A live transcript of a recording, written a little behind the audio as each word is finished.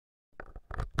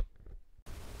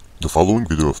The following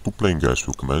video of two playing guys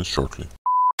will commence shortly.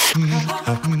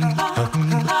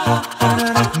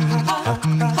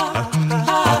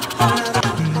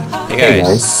 Hey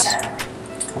guys.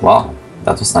 Wow,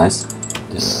 that was nice.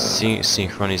 The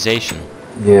synchronization.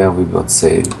 Yeah, we both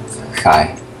said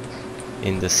hi.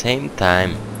 In the same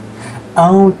time.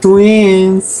 Oh,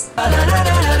 twins!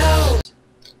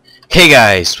 Hey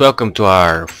guys, welcome to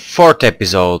our fourth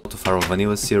episode Of our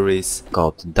vanilla series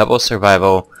called Double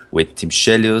Survival with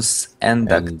Timshelius and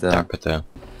Doctor. Dakota.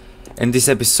 In this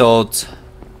episode,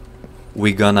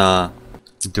 we're gonna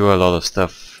Do a lot of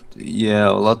stuff.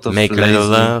 a lot of Make a little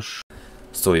love.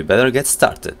 So we better get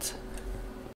started.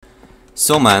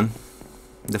 So man,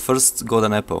 the first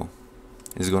golden apple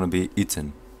is gonna be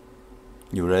eaten.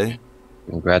 You ready?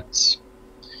 Congrats.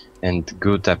 And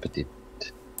good appetite.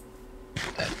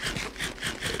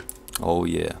 Oh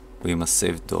yeah, we must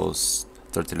save those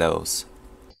 30 levels.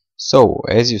 So,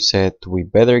 as you said, we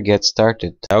better get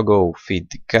started. I'll go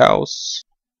feed the cows.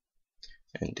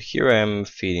 And here I am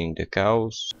feeding the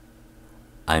cows.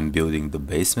 I'm building the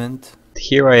basement.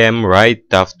 Here I am right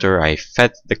after I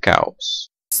fed the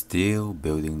cows. Still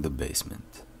building the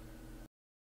basement.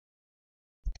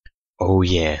 Oh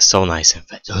yeah, so nice and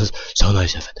fat. So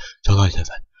nice and fat. So nice and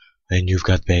fat. And you've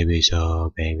got babies,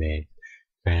 oh baby.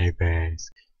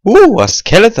 Babies. Ooh, a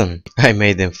skeleton! I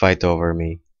made them fight over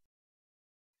me.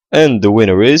 And the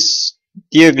winner is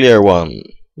the uglier one.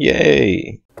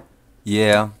 Yay!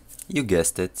 Yeah, you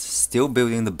guessed it. Still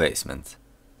building the basement.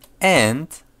 And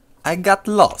I got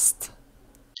lost.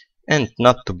 And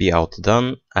not to be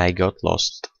outdone, I got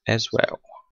lost as well.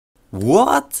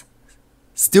 What?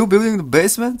 Still building the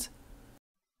basement?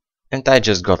 And I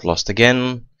just got lost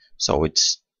again. So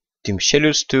it's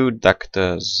Timshelius 2,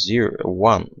 Dr. 0,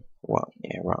 1. 1,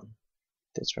 yeah, 1.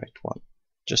 That's right, 1.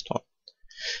 Just 1.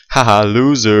 Haha,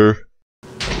 loser!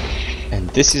 And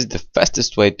this is the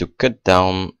fastest way to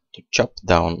chop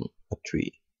down a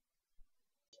tree.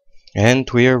 And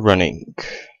we're running.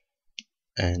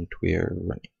 And we're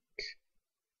running.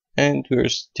 And we're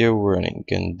still running.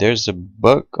 And there's a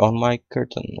bug on my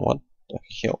curtain. What the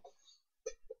hell?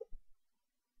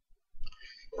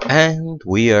 And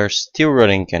we are still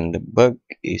running, and the bug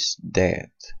is dead.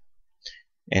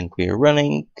 And we are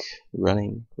running,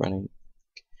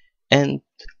 and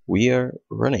we are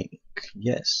running.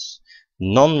 Yes,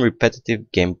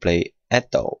 non-repetitive gameplay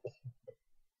at all.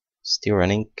 Still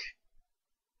running.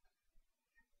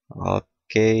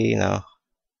 Okay, now,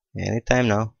 anytime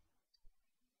now.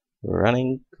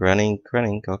 Running. Okay,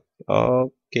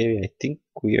 I think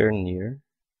we are near.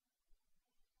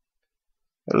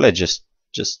 Let's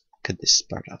just cut this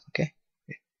part off, okay?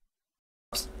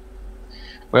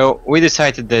 Well, we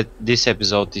decided that this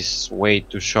episode is way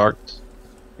too short.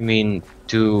 I mean,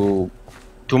 too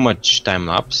much time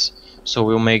lapse. So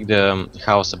we'll make the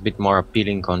house a bit more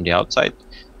appealing on the outside,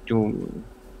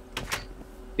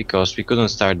 because we couldn't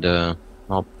start the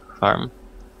mob farm,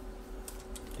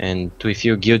 and we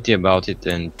feel guilty about it,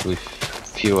 and we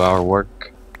feel our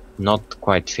work not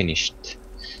quite finished.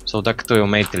 So Doctor will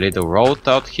make a little road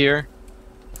out here.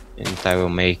 And I will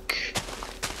make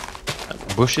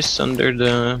bushes under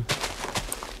the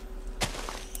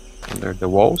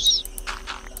walls,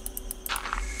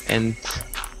 and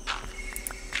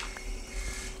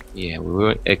yeah, we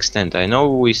will extend. I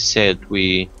know we said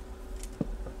we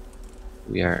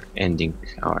are ending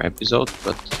our episode,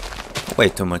 but Way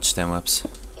too much time lapse.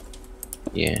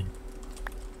 yeah,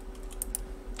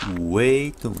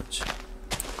 Way too much.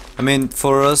 I mean,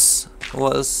 for us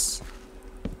was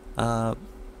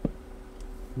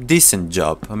decent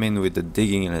job. I mean, with the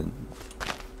digging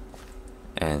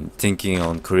and thinking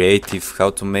on creative how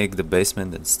to make the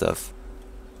basement and stuff.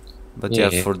 But yeah,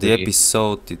 for the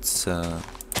episode it's a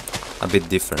bit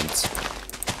different. it's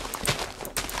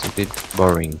a bit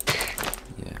boring.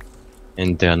 Yeah.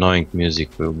 And the annoying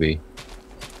music will be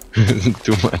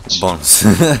too much. Bonus.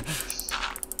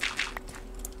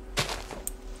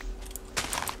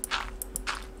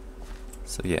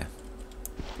 So yeah.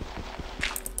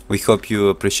 We hope you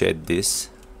appreciate this.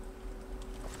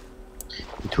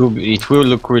 It will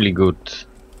look really good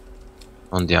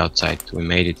on the outside. We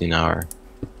made it in our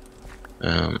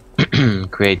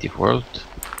creative world,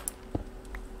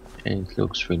 and it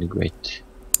looks really great.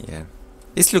 Yeah.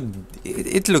 It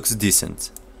looks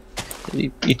decent.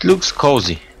 It looks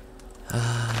cozy.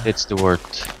 That's the word.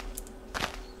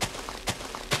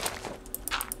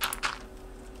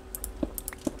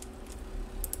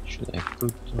 Should I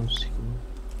put those here?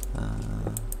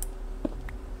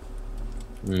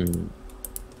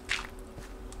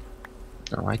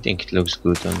 No, I think it looks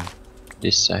good on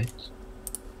this side.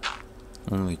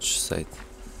 On which side?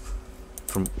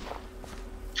 From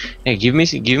Hey, give me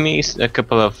a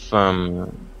couple of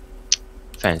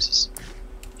fences.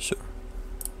 sure.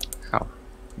 How?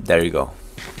 There you go.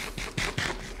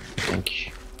 Thank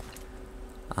you.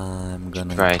 I'm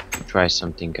gonna Try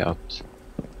something out.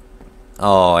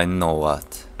 Oh, I know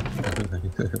what.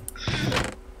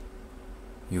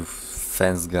 You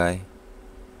fence guy.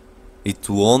 It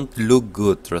won't look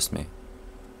good, trust me.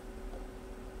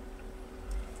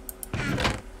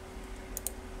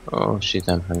 Oh shit,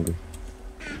 I'm hungry.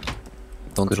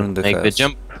 Don't ruin Couldn't the make house. the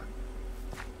jump.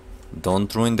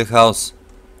 Don't ruin the house.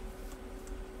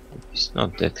 It's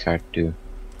not that hard to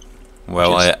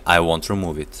Well, Just- I won't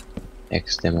remove it.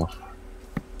 X them off.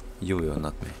 You will,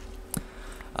 not me.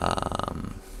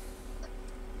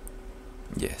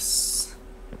 Yes.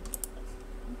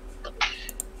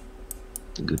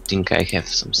 Good thing I have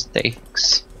some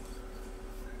steaks.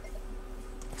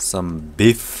 Some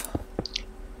beef.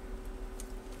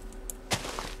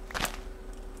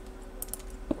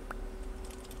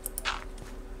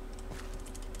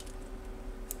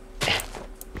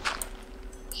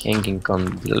 Hanging on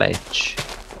the ledge.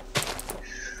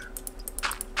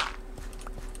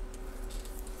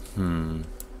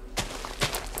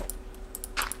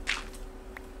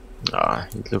 Ah,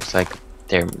 it looks like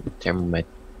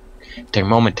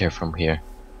thermometer from here.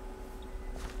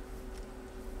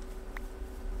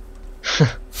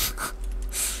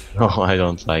 No, I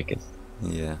don't like it.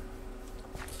 Yeah.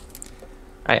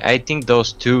 I think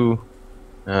those two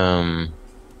how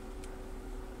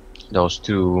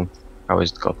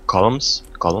is it called, columns,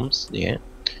 yeah,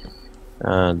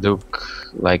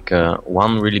 look like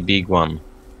one really big one.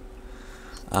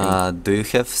 Do you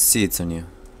have seeds on you?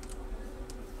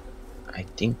 I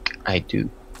think I do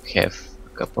have a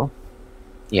couple.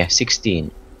 Yeah,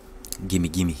 16. Gimme,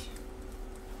 gimme.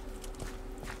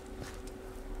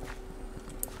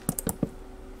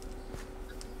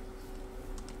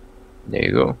 There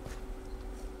you go.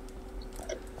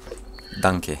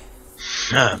 Danke.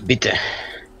 Ah, bitte.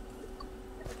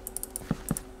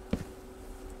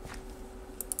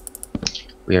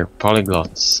 We are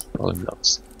polyglots.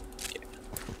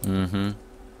 Mm-hmm.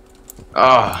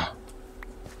 Ah,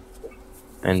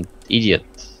 and idiot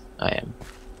I am.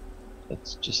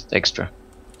 That's just extra.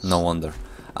 No wonder.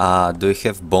 Do you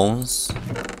have bones?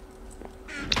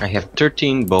 I have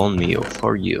 13 bone meal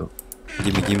for you.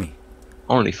 Gimme, gimme.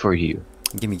 Only for you.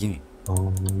 Gimme, gimme.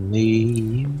 Only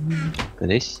you.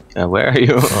 This? Where are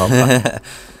you?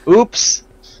 Oops!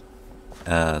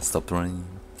 Stop running.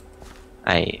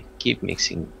 I keep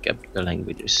mixing up the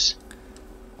languages.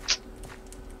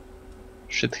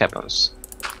 Shit happens.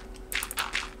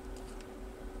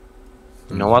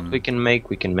 You know what we can make?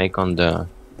 We can make on the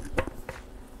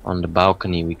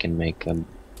balcony. We can make a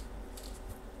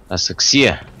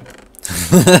Saxia.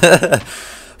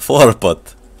 Flower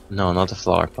pot. No, not a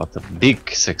flower pot. A big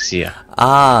Saxia.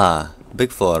 Ah,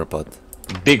 big flower pot.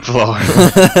 Big flower.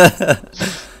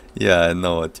 Yeah, I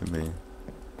know what you mean.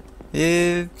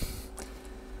 Yeah.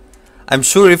 I'm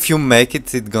sure if you make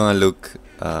it, it's gonna look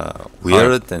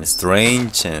weird and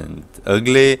strange and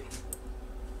ugly.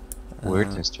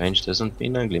 Weird and strange doesn't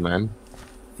mean ugly, man.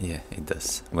 Yeah, it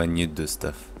does. When you do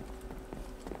stuff,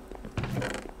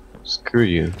 Screw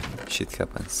you. shit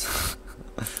happens.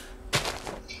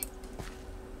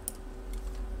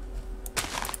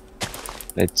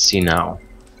 Let's see now.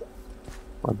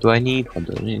 What do I need? What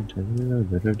do I need?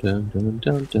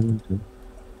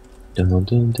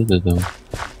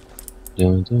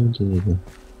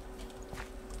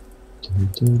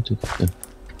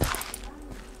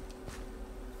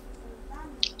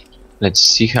 Let's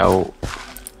see how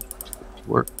it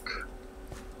work.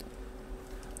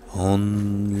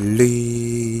 Only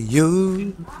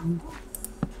you.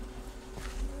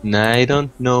 I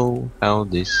don't know how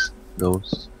this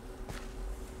goes.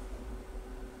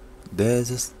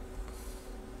 There's a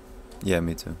yeah,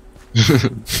 me too.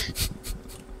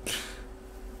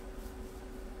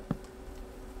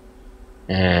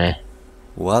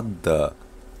 What the?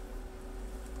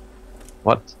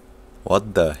 What?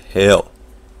 What the hell?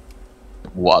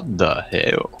 What the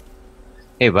hell?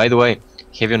 Hey, by the way,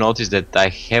 have you noticed that I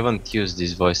haven't used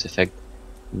this voice effect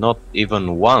not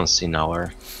even once in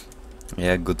our...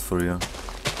 Yeah, good for you.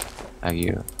 Are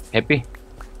you happy?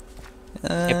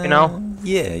 Happy now?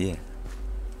 Yeah, yeah.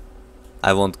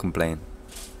 I won't complain.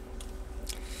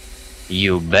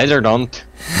 You better don't.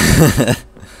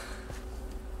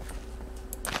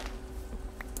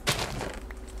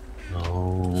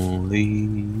 Only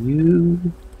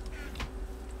you.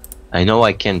 I know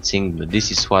I can't sing, but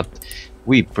this is what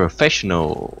we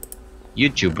professional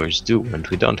YouTubers do when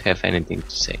we don't have anything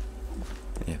to say.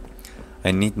 I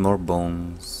need more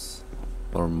bones.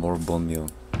 or more bone meal?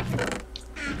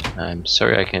 I'm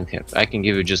sorry, I can't help. I can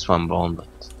give you just one bone, but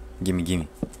Gimme.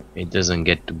 it doesn't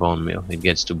get to bone meal. It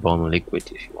gets to bone liquid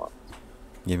if you want.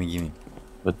 Gimme.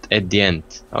 But at the end,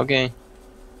 okay.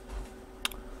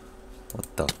 What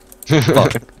the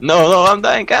fuck? No, I'm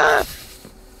dying. Ah!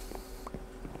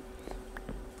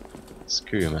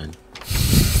 Screw you, man.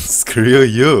 Screw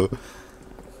you.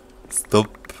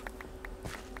 Stop.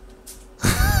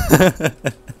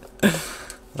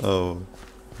 Oh,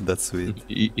 that's sweet.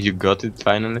 You got it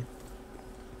finally?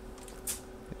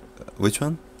 Which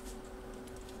one?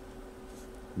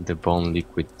 The bone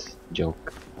liquid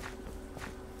joke.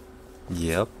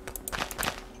 Yep.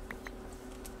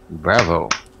 Bravo.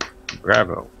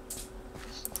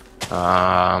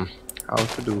 How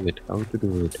to do it?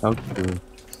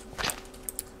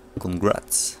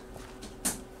 Congrats.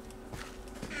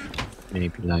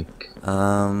 Maybe like...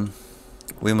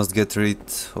 We must get rid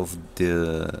of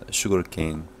the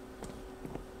sugarcane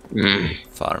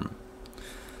farm.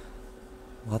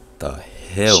 What the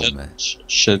hell, man?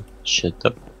 Shut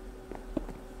up.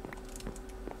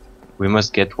 We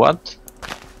must get what?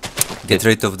 Get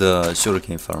rid of the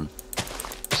sugarcane farm.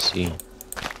 See.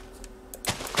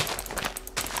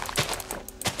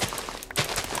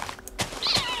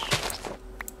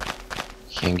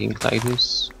 Hanging like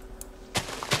this?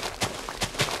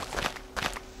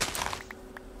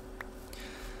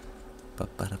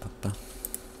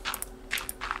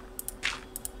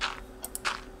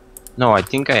 No, I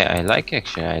think I like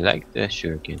actually. I like the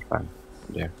sugarcane farm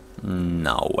there.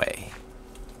 No way.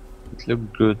 It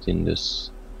looked good in this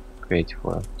creative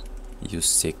world. You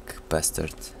sick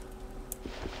bastard.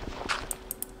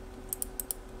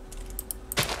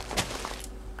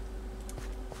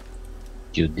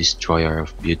 You destroyer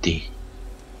of beauty.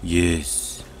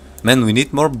 Yes. Man, we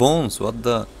need more bones. What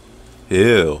the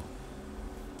hell?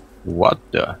 What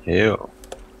the hell?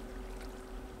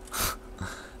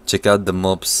 Check out the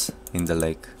mobs in the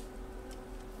lake.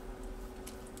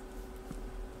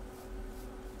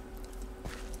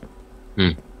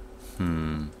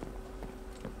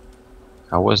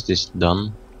 How was this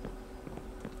done?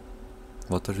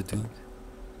 What are you doing?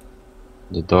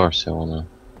 The doors, I wanna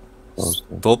close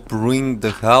them. Stop ruining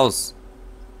the house.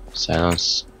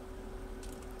 Silence.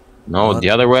 No, What? the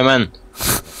other way, man.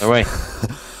 The way.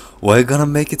 Why you gonna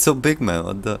make it so big, man?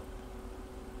 What the?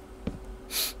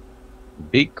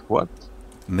 Big what?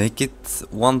 Make it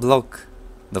 1 block.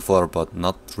 The flower pot,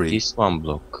 not 3. This one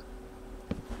block.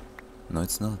 No,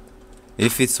 it's not.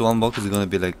 If it's 1 block, it's gonna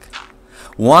be like.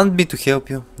 Want me to help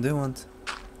you? Do you want?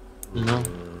 No.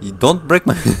 You don't break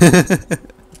my.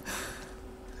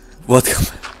 What?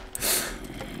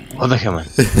 What the hell, man?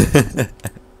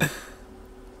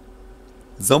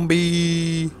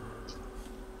 Zombie.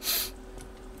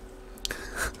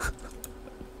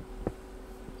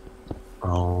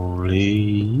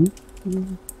 Only.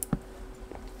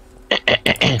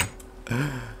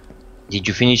 Did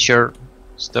you finish your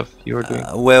stuff you were doing?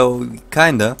 Well,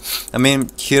 kinda. I mean,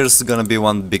 here's gonna be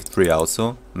 1 big tree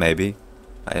also. Maybe.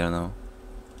 I don't know.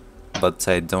 But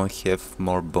I don't have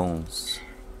more bones.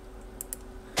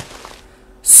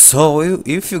 So,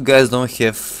 if you guys don't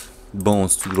have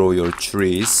bones to grow your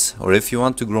trees, or if you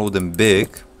want to grow them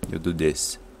big, you do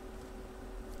this.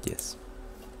 Yes.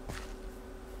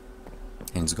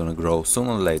 And it's gonna grow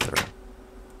sooner or later.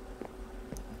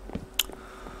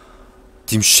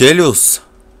 Team Shelius!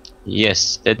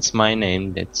 Yes, that's my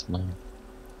name. That's mine.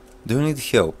 Do you need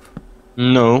help?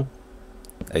 No.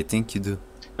 I think you do.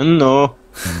 No.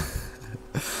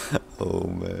 Oh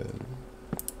man.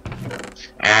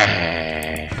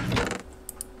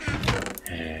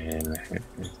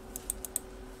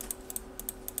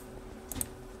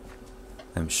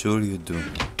 I'm sure you do.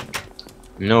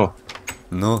 No.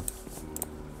 No.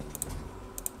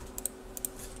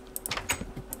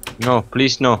 No,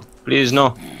 please no. Please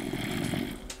no.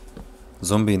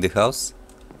 Zombie in the house?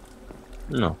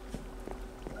 No.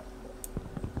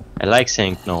 I like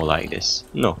saying no like this.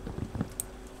 No.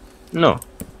 No.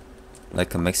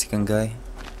 Like a Mexican guy?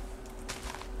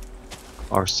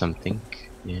 Or something.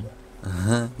 Yeah.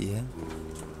 Uh-huh, yeah.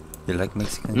 You like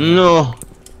Mexican guy? No.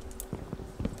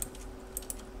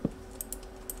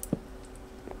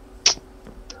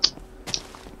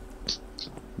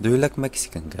 Do you like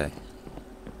Mexican guy?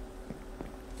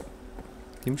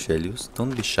 Team Shelius,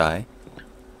 don't be shy.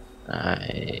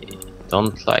 I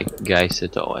don't like guys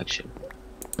at all, actually.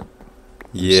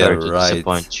 Yeah, Sorry to right.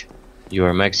 disappoint you. You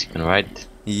are Mexican, right?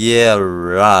 Yeah,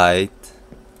 right.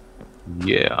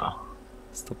 Yeah.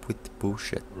 Stop with the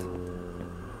bullshit.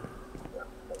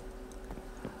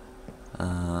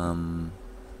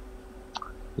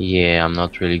 Yeah, I'm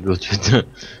not really good with the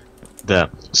The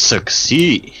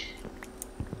Saksia.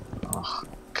 Oh,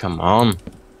 come on.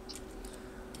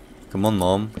 Come on,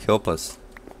 mom, help us.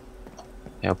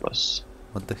 Help us.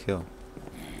 What the hell?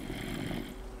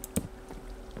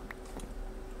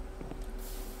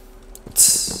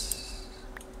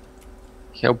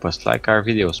 Help us, like our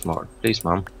videos more. Please,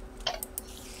 mom.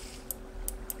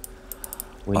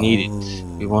 We need it.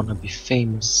 We wanna be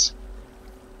famous.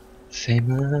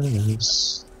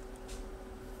 Famous.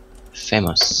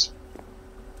 Famous.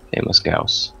 Famous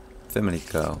girls. Family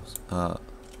cows.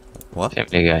 What?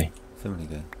 Family Guy. Family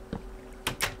Guy.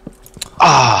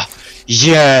 Ah!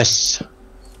 Yes!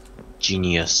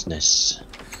 Geniusness.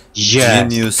 Yes!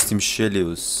 Genius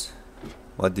Timshelius.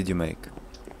 What did you make?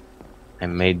 I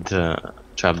made the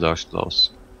trapdoors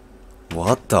close.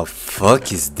 What the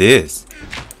fuck is this?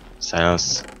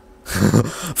 Silence.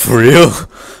 For real?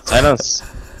 Silence.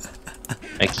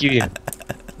 I kill you.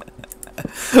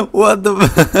 What the?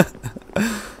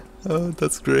 Oh,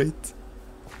 that's great.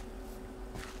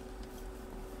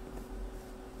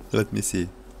 Let me see.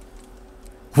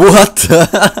 What?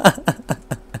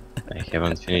 I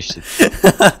haven't finished it.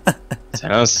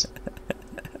 Silence.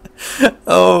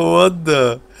 Oh, what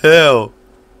the hell?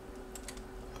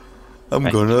 I'm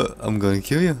gonna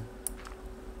kill you.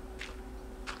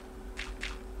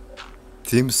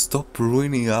 Tim, stop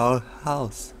ruining our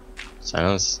house.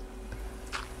 Silence.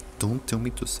 Don't tell me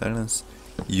to silence.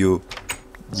 You.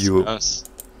 Silence.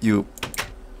 You.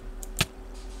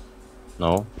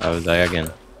 No, I will die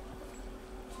again.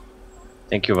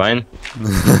 Thank you, Vine.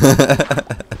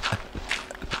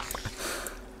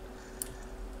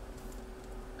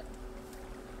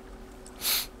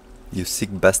 You sick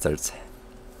bastards.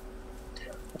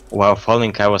 While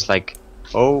falling, I was like,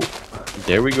 oh,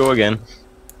 there we go again.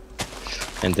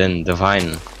 And then the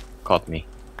Vine caught me.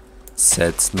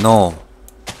 Said no.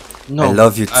 No, I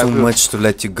love you I too will. much to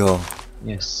let you go.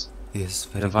 Yes, Yes,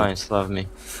 very the good. Vines love me.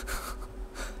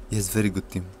 Yes, very good,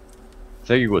 Tim.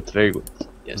 Very good, very good.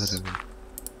 Yes, Very good.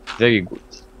 very good.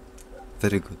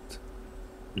 Very good.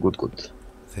 Good, good.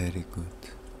 Very good.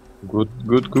 Good,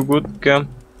 good, good, good. Okay.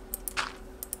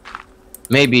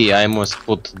 Maybe I must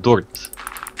put dirt.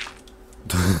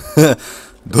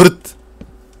 Dirt.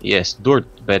 Yes, dirt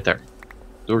better.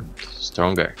 Dirt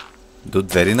stronger. Dude,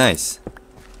 very nice.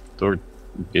 Dirt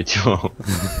beautiful.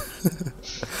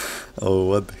 Oh,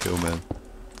 what the hell, man.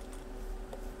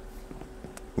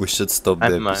 We should stop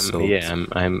the episode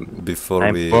I'm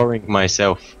boring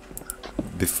myself.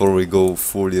 before we go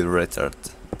fully retard.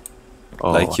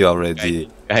 Oh, Like you already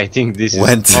I think this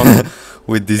went is not,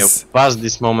 with this. past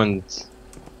this moment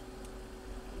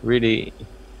really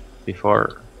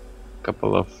before a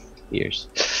couple of years.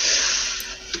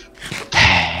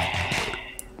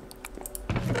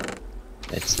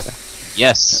 That's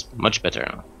yes, much better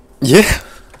now. Yeah.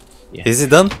 Yeah. Is it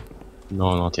done?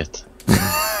 No, not yet.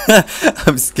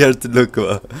 I'm scared to look.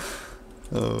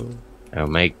 Oh. I'll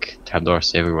make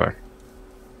trapdoors everywhere.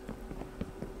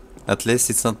 At least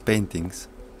it's not paintings.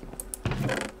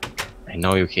 I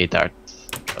know you hate art,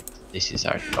 but this is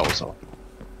art also.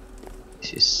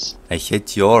 This is I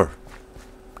hate your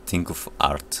think of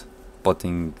art.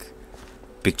 Putting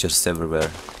pictures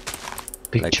everywhere.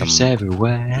 pictures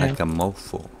everywhere. Like a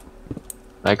mofo.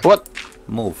 Like what?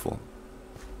 Mofo.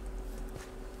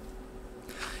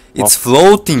 It's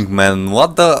floating, man.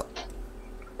 What the?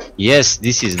 Yes,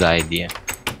 this is the idea.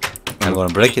 I'm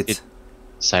gonna break it.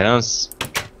 Silence.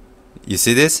 You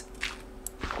see this?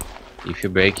 If you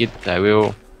break it, I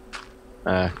will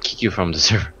kick you from the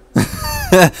server.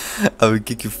 I will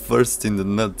kick you first in the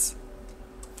nuts.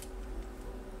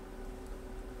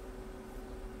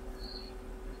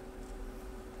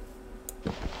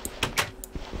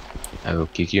 I will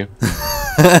kick you.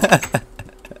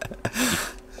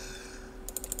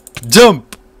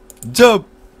 Jump! Jump!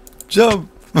 Jump!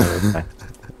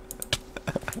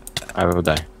 I will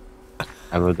die.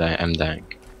 I will die. I'm dying.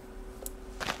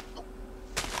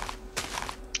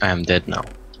 I am dead now.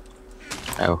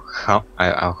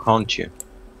 I'll haunt you.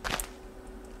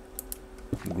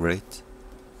 Great.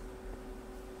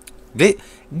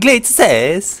 Great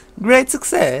success! Great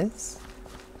success!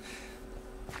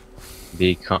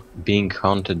 Being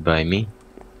haunted by me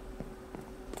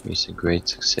is a great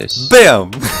success.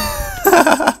 BAM!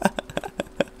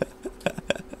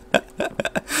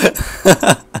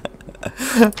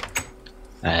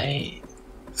 I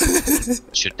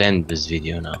should end this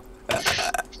video now.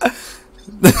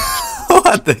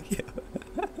 What the hell?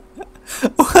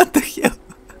 What the hell?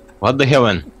 What the hell,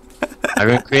 man? I'm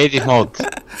in creative mode.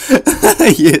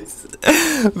 Yes,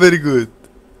 very good.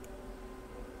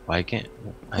 Why can't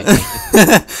I?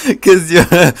 Cause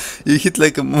you hit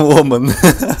like a woman.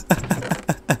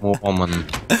 Woman.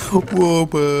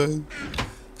 Woman.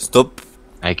 Stop.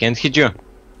 I can't hit you.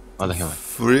 What the hell?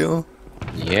 For real?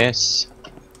 Yes.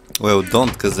 Well,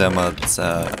 don't, cause I'm at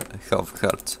half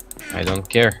heart. I don't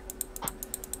care.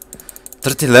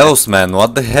 30 levels, man.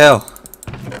 What the hell?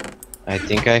 I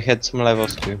think I had some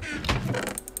levels too.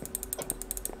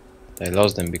 I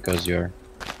lost them because you're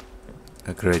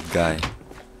A great guy.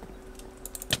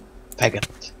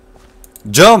 faggot.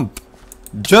 Jump!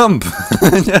 Jump!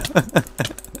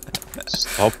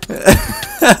 Stop.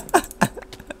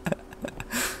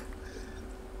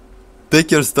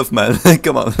 Take your stuff, man.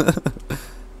 Come on.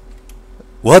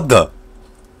 What the?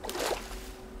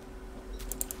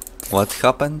 What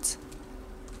happened?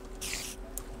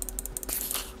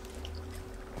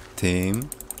 Team.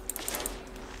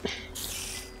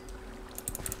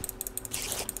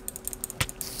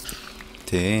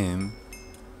 Team.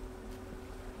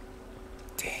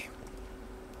 Team.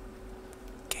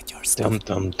 Get your stuff.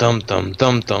 Tum tum tum tum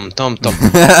tum tum tum tum.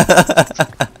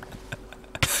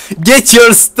 Get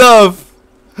your stuff!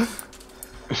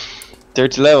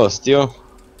 30 levels still.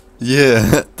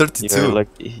 Yeah, 32.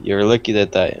 You're lucky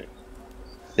that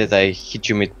I hit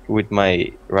you with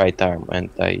my right arm, and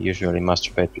I usually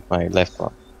masturbate with my left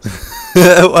one.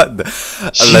 What the?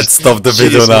 Let's stop the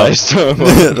video now.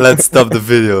 Let's stop the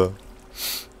video.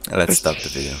 Let's stop the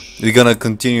video. We're gonna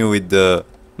continue with the...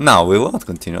 No, we won't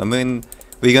continue. I mean,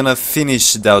 we're gonna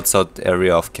finish the outside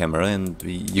area of camera, and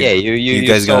you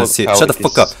guys gonna see... Shut the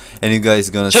fuck up! And you guys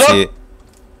gonna see...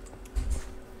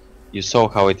 You saw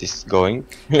how it is going.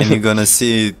 And you're gonna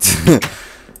see it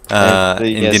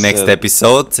in the next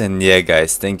episode. And yeah,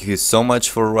 guys, thank you so much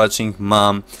for watching,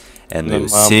 Mom. And we'll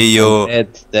see you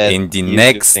in the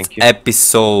next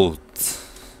episode.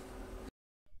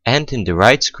 And in the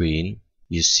right screen,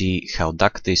 you see how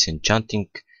Duct is enchanting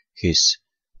his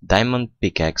diamond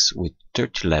pickaxe with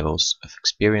 30 levels of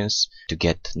experience to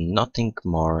get nothing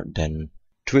more than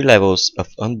 3 levels of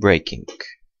unbreaking,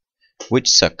 which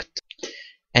sucked.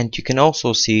 And you can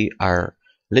also see our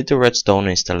little redstone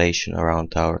installation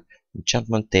around our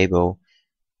enchantment table.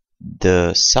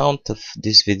 The sound of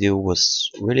this video was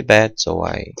really bad, so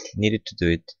I needed to do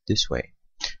it this way.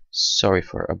 Sorry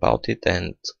about it,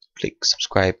 and click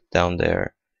subscribe down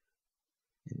there.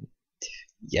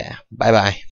 Yeah, bye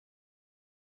bye.